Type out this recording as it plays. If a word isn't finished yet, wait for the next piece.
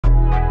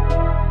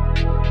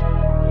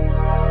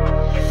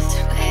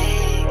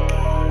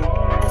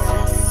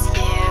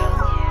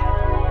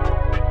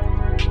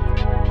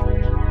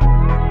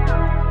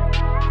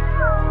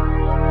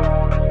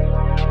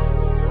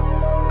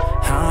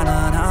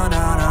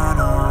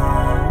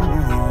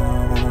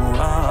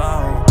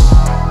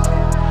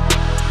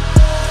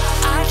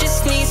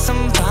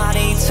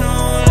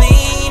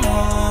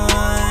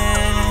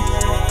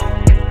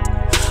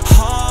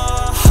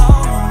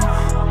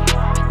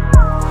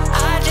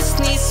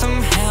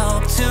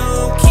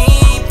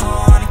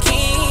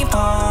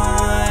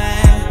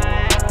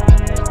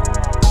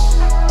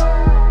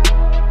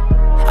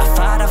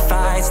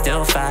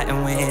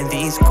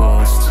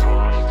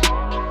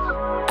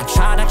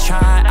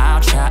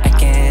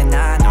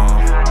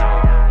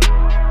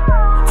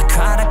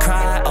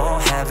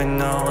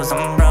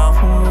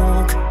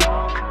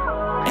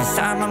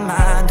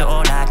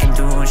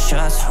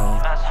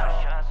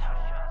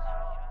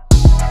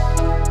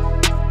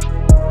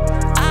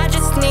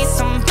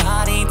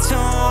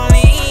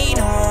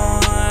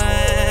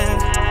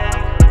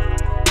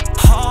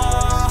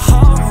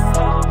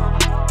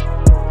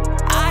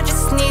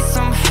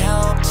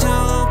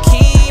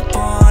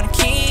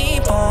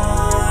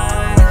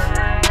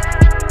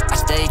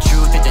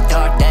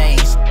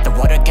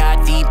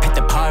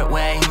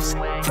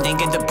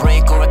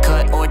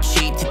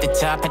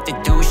up, had to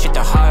do shit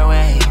the hard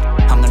way.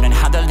 I'm learning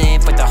how to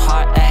live with a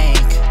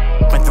heartache.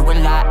 Went through a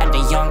lot at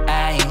a young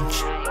age.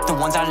 The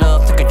ones I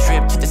love took a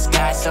trip to the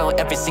sky, so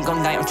every single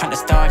night I'm trying to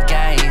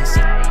stargaze.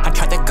 I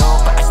tried to go,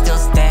 but I still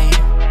stay.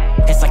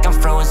 It's like I'm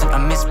frozen,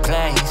 I'm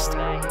misplaced.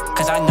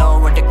 Cause I know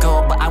where to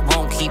go, but I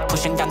won't keep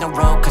pushing down the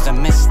road, cause a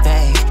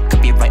mistake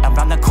could be right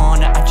around the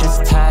corner. I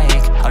just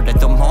take a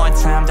little more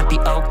time to be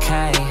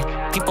okay.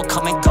 People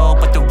come and go,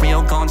 but the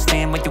real gon'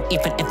 stand with you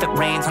even if it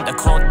rains on the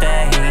cold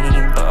day.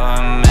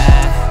 But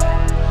man,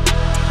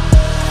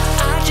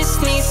 I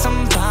just need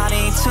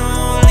somebody to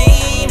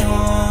lean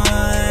on.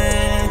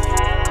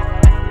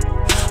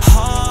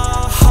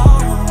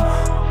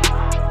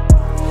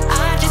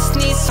 I just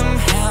need some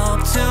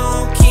help to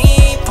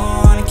keep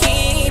on,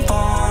 keep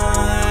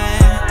on.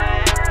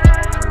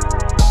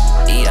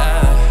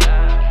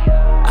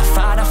 Yeah, I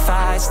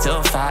fight,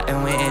 still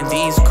fighting with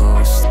these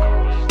ghosts.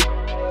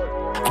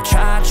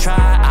 I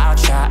try, I'll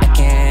try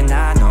again,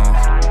 I know.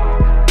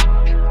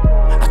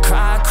 I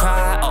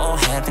cry, oh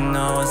heaven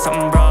knows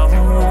I'm broke.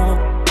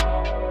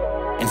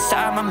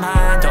 Inside my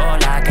mind, all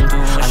I can do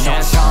is I know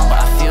I'm strong, but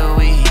I feel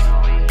weak.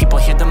 People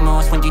hear the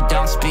most when you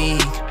don't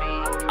speak.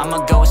 I'm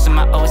a ghost in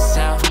my old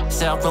self.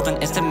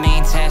 Self-loathing is the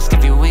main task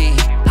every week.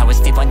 I was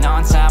feeling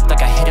on top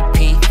like I hit a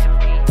peak.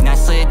 Then I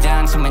slid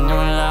down to my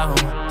new low.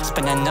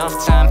 Spent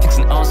enough time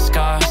fixing old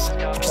scars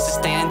just to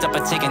stand up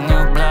and take a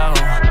new blow.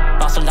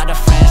 Lost a lot of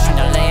friends trying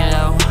to lay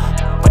low,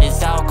 but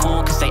it's all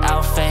cool cause they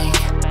all fake.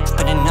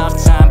 Spent enough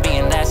time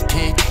being last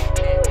pick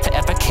to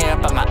ever care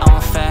about my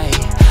own fate.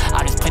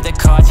 I just play the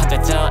cards, have to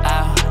deal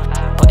out,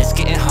 but it's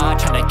getting hard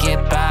trying to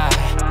get by.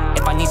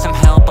 If I need some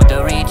help or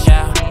to reach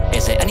out,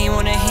 is there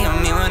anyone to hear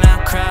me when I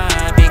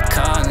cry?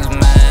 Because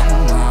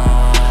man,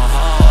 no,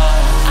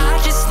 I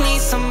just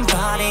need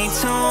somebody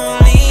to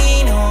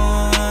lean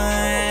on.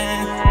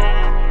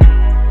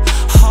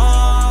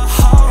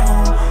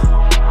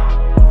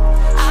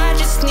 I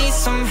just need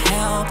some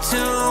help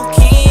to